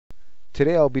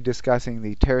Today I'll be discussing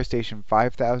the TerraStation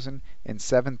 5000 and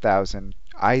 7000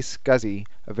 iSCSI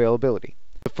availability.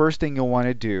 The first thing you'll want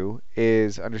to do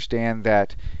is understand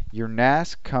that your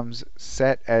NAS comes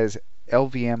set as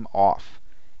LVM off,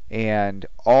 and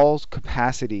all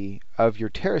capacity of your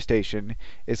TerraStation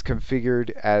is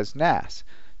configured as NAS.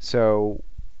 So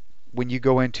when you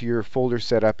go into your folder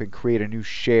setup and create a new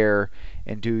share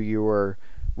and do your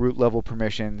root level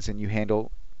permissions and you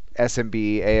handle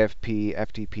SMB, AFP,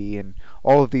 FTP, and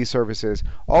all of these services,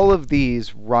 all of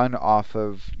these run off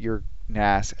of your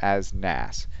NAS as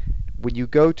NAS. When you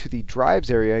go to the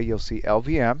drives area, you'll see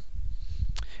LVM,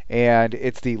 and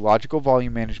it's the logical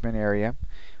volume management area.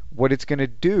 What it's going to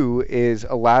do is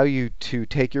allow you to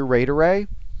take your RAID array,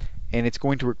 and it's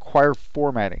going to require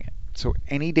formatting it. So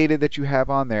any data that you have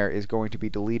on there is going to be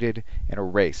deleted and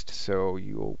erased. So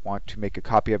you'll want to make a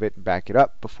copy of it and back it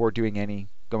up before going any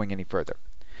further.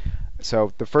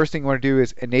 So the first thing you want to do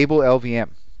is enable LVM.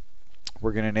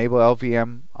 We're going to enable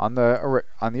LVM on the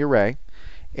array,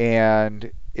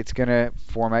 and it's going to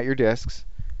format your disks.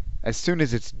 As soon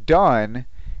as it's done,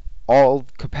 all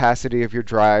capacity of your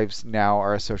drives now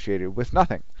are associated with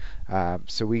nothing.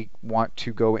 So we want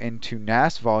to go into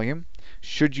NAS volume.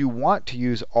 Should you want to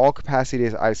use all capacity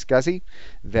as iSCSI,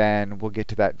 then we'll get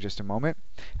to that in just a moment.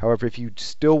 However, if you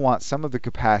still want some of the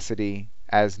capacity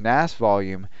as NAS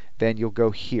volume, then you'll go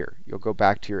here. You'll go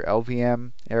back to your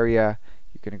LVM area.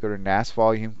 You're going to go to NAS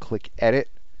volume, click Edit,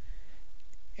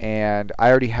 and I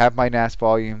already have my NAS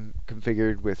volume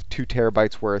configured with 2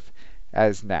 terabytes worth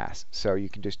as NAS. So you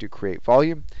can just do Create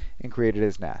Volume and create it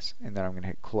as NAS, and then I'm going to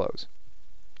hit Close.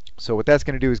 So what that's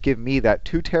going to do is give me that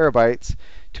 2 terabytes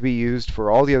to be used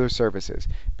for all the other services,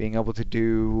 being able to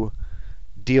do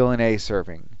DLNA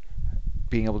serving,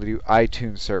 being able to do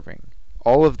iTunes serving.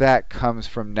 All of that comes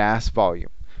from NAS volume.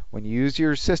 When you use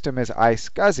your system as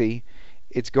iSCSI,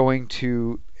 it's going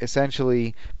to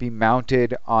essentially be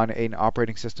mounted on an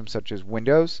operating system such as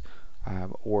Windows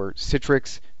or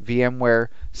Citrix, VMware,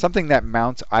 something that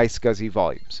mounts iSCSI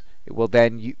volumes. It will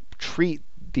then treat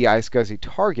the iSCSI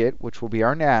target, which will be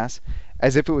our NAS,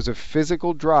 as if it was a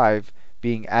physical drive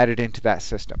being added into that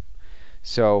system.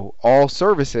 So all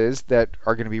services that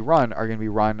are going to be run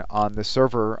on the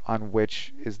server on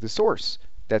which is the source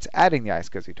that's adding the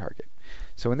iSCSI target.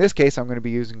 So in this case, I'm going to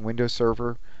be using Windows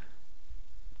Server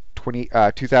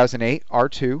 2008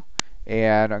 R2,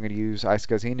 and I'm going to use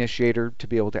iSCSI Initiator to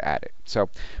be able to add it. So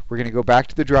we're going to go back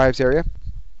to the drives area,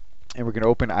 and we're going to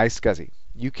open iSCSI.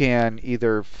 You can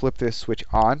either flip this switch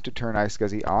on to turn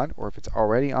iSCSI on, or if it's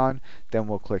already on, then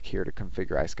we'll click here to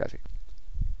configure iSCSI.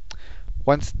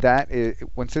 Once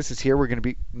this is here, we're going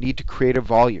to need to create a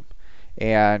volume,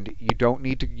 and you don't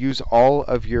need to use all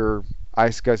of your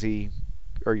iSCSI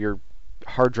or your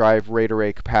hard drive RAID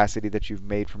array capacity that you've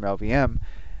made from LVM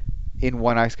in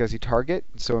one iSCSI target.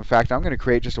 So in fact, I'm going to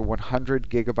create just a 100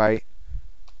 gigabyte.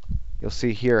 You'll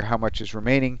see here how much is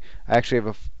remaining. I actually have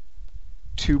a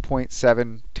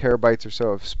 2.7 terabytes or so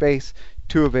of space.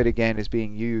 2 of it again is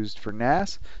being used for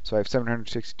NAS, so I have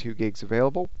 762 gigs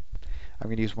available. I'm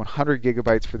going to use 100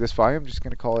 gigabytes for this volume. I'm just going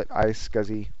to call it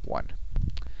iSCSI 1.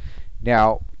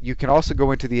 Now, you can also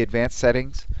go into the advanced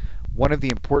settings. One of the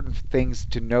important things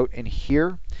to note in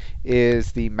here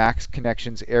is the max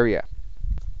connections area.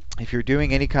 If you're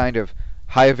doing any kind of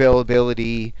high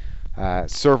availability,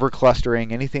 server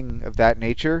clustering, anything of that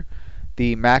nature,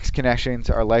 the max connections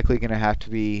are likely going to have to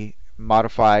be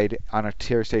modified on a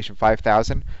TerraStation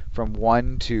 5000 from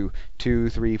 1 to 2,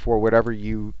 3, 4, whatever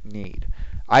you need.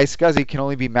 iSCSI can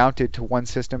only be mounted to one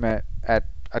system at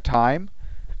a time.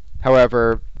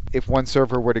 However, if one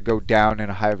server were to go down in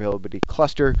a high availability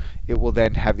cluster, it will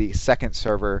then have the second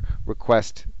server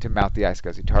request to mount the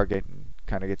iSCSI target, and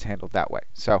kind of gets handled that way.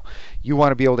 So you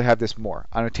want to be able to have this more.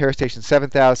 On a TerraStation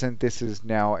 7000, this is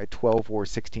now a 12 or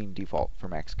 16 default for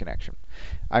max connection.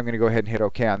 I'm going to go ahead and hit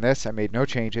OK on this. I made no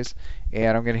changes,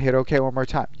 and I'm going to hit OK one more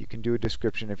time. You can do a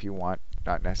description if you want,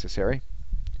 not necessary.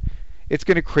 It's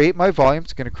going to create my volume.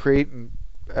 It's going to create an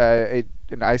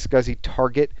iSCSI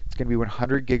target. It's going to be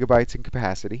 100 gigabytes in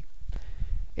capacity.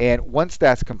 And once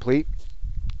that's complete,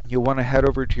 you'll want to head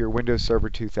over to your Windows Server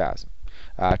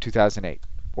 2008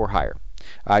 or higher.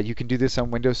 You can do this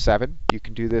on Windows 7. You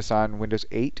can do this on Windows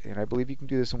 8, and I believe you can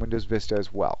do this on Windows Vista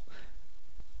as well.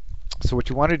 So what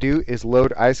you want to do is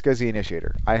load iSCSI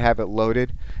Initiator. I have it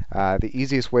loaded. The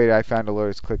easiest way I found to load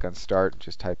is click on Start,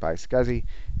 just type iSCSI.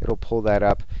 It'll pull that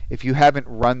up. If you haven't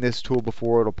run this tool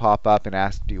before, it'll pop up and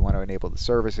ask, do you want to enable the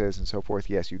services and so forth?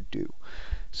 Yes, you do.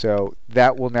 So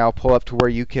that will now pull up to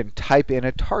where you can type in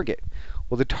a target.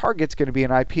 Well, the target's going to be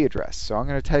an IP address. So I'm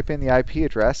going to type in the IP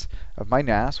address of my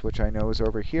NAS, which I know is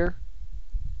over here.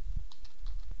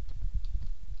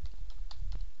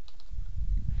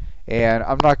 And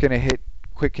I'm not going to hit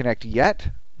quick connect yet.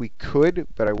 We could,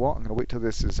 but I won't. I'm going to wait till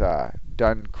this is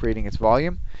done creating its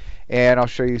volume, and I'll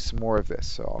show you some more of this.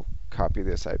 So I'll copy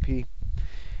this IP.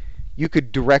 You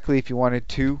could directly, if you wanted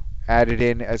to, add it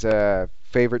in as a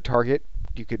favorite target.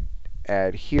 You could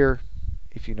add here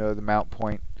if you know the mount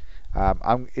point.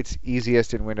 It's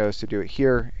easiest in Windows to do it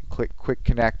here. Click Quick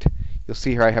Connect. You'll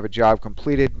see here I have a job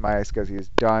completed. My iSCSI is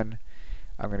done.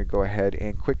 I'm going to go ahead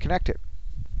and quick connect it.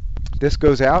 This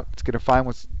goes out. It's going to find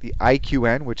what's the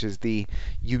IQN, which is the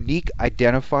unique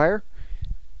identifier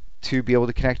to be able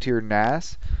to connect to your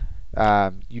NAS.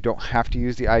 You don't have to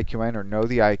use the IQN or know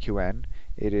the IQN.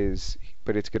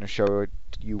 But it's going to show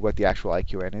you what the actual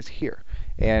IQN is here.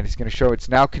 And it's going to show it's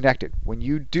now connected. When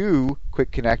you do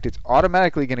quick connect, it's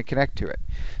automatically going to connect to it.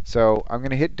 So I'm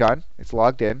going to hit done. It's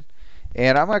logged in.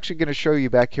 And I'm actually going to show you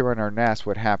back here on our NAS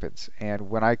what happens. And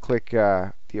when I click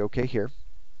the OK here,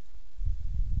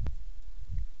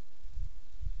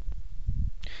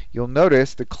 you'll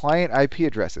notice the client IP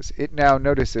addresses. It now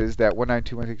notices that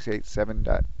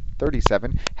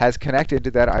 192.168.7.37 has connected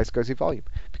to that iSCSI volume.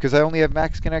 Because I only have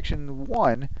max connection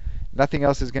 1, nothing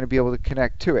else is going to be able to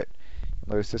connect to it.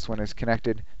 You'll notice this one is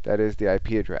connected. That is the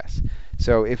IP address.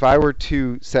 So if I were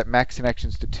to set max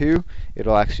connections to 2,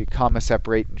 it'll actually comma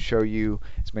separate and show you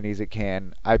as many as it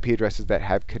can IP addresses that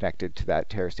have connected to that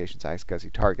TerraStation's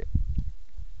iSCSI target.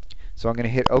 So I'm going to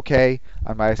hit OK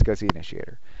on my iSCSI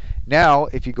Initiator. Now,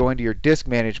 if you go into your disk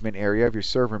management area of your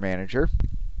server manager,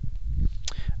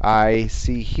 I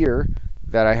see here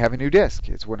that I have a new disk.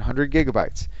 It's 100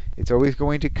 gigabytes. It's always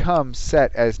going to come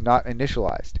set as not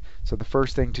initialized. So the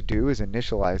first thing to do is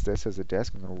initialize this as a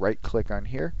disk. I'm going to right click on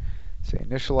here, say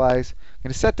initialize. I'm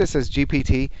going to set this as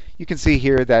GPT. You can see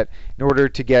here that in order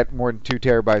to get more than 2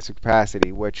 terabytes of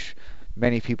capacity, which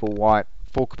many people want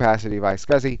full capacity of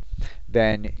iSCSI,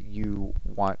 then you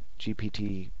want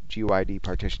GPT GUID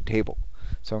partition table.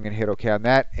 So I'm going to hit OK on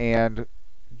that, and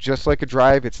just like a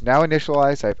drive, it's now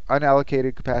initialized. I have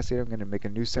unallocated capacity. I'm going to make a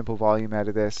new simple volume out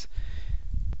of this.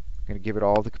 I'm going to give it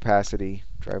all the capacity,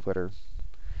 drive letter,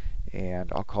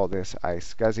 and I'll call this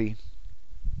iSCSI.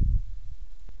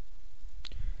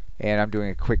 And I'm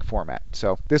doing a quick format.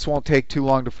 So this won't take too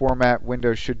long to format.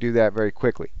 Windows should do that very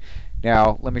quickly.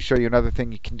 Now, let me show you another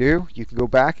thing you can do. You can go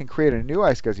back and create a new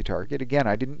iSCSI target. Again,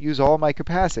 I didn't use all my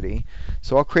capacity,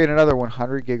 so I'll create another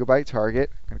 100 gigabyte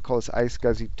target. I'm going to call this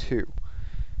iSCSI 2.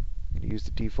 I'm going to use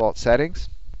the default settings.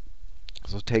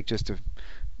 This will take just a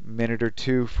minute or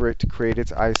two for it to create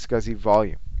its iSCSI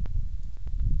volume.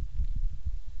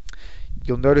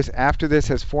 You'll notice after this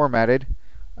has formatted,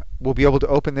 we'll be able to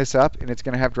open this up, and it's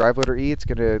going to have drive letter E. It's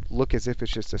going to look as if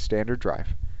it's just a standard drive.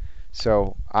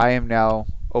 So I am now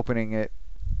opening it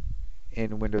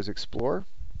in Windows Explorer,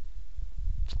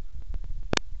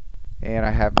 and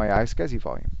I have my iSCSI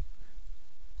volume.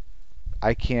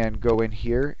 I can go in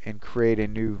here and create a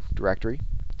new directory.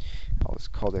 I'll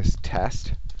just call this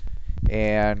test,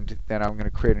 and then I'm going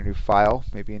to create a new file,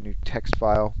 maybe a new text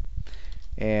file,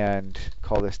 and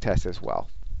call this test as well.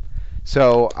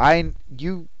 So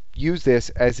you use this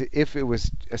as if it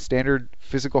was a standard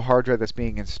physical hard drive that's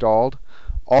being installed.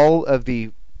 All of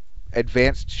the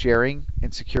advanced sharing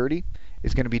and security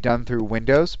is going to be done through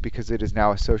Windows because it is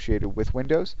now associated with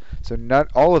Windows. So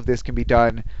not all of this can be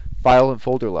done file and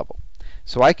folder level.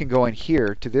 So I can go in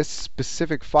here to this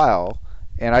specific file,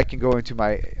 and I can go into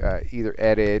my either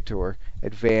edit or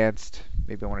advanced.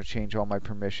 Maybe I want to change all my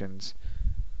permissions,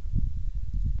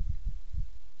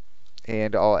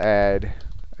 and I'll add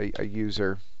a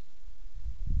user.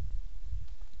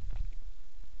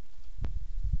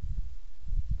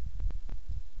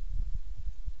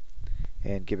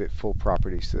 And give it full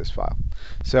properties to this file.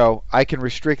 So I can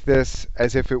restrict this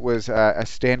as if it was a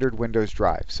standard Windows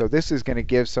drive. So this is going to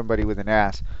give somebody with a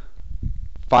NAS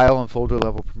file and folder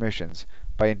level permissions.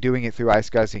 By doing it through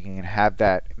iSCSI, you can have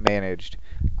that managed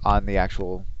on the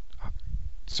actual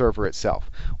server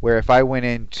itself. Where if I went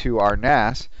into our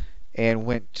NAS and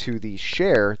went to the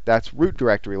share, that's root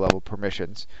directory level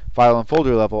permissions. File and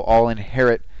folder level all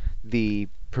inherit the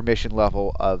permission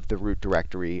level of the root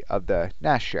directory of the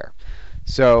NAS share.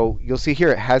 So you'll see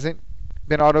here it hasn't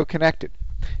been auto-connected.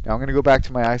 Now I'm going to go back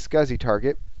to my iSCSI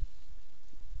target,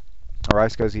 or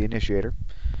iSCSI Initiator,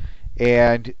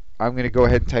 and I'm going to go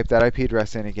ahead and type that IP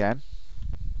address in again.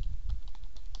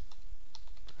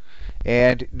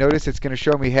 And notice it's going to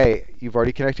show me, hey, you've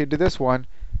already connected to this one.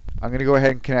 I'm going to go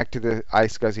ahead and connect to the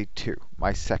iSCSI 2,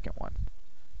 my second one.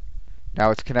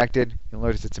 Now it's connected. You'll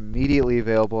notice it's immediately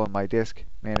available in my disk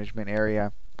management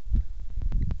area.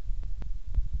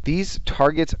 these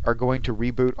targets are going to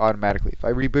reboot automatically. If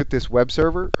I reboot this web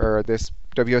server or this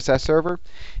WSS server,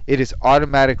 it is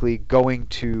automatically going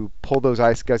to pull those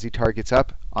iSCSI targets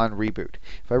up on reboot.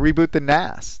 If I reboot the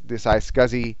NAS, this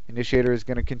iSCSI initiator is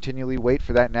going to continually wait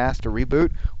for that NAS to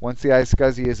reboot. Once the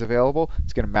iSCSI is available,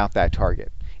 it's going to mount that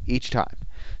target each time.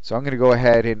 So I'm going to go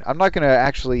ahead and I'm not going to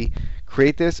actually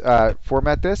create this,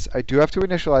 format this. I do have to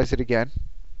initialize it again,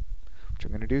 which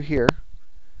I'm going to do here.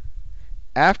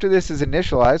 After this is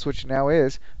initialized, which now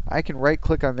is, I can right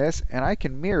click on this and I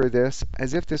can mirror this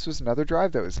as if this was another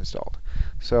drive that was installed.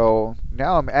 So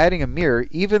now I'm adding a mirror,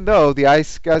 even though the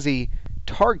iSCSI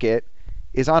target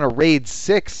is on a RAID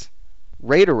 6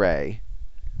 RAID array,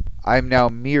 I'm now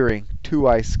mirroring two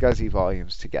iSCSI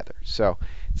volumes together. So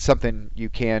it's something you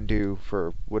can do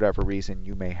for whatever reason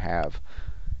you may have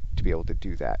to be able to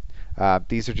do that.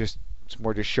 These are just, it's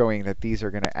more just showing that these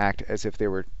are going to act as if they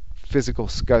were physical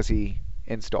SCSI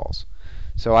installs.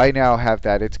 So I now have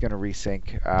that. It's going to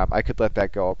resync. I could let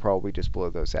that go. I'll probably just blow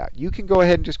those out. You can go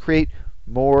ahead and just create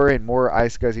more and more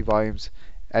iSCSI volumes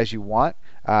as you want.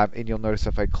 And you'll notice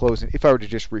if I close it, if I were to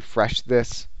just refresh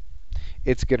this,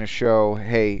 it's going to show,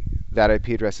 hey, that IP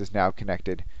address is now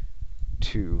connected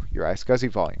to your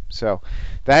iSCSI volume. So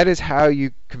that is how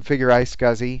you configure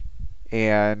iSCSI,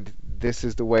 and this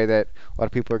is the way that a lot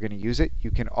of people are going to use it. You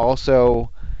can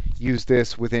also use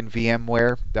this within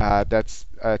VMware. That's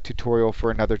a tutorial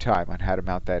for another time on how to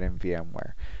mount that in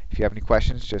VMware. If you have any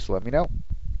questions, just let me know.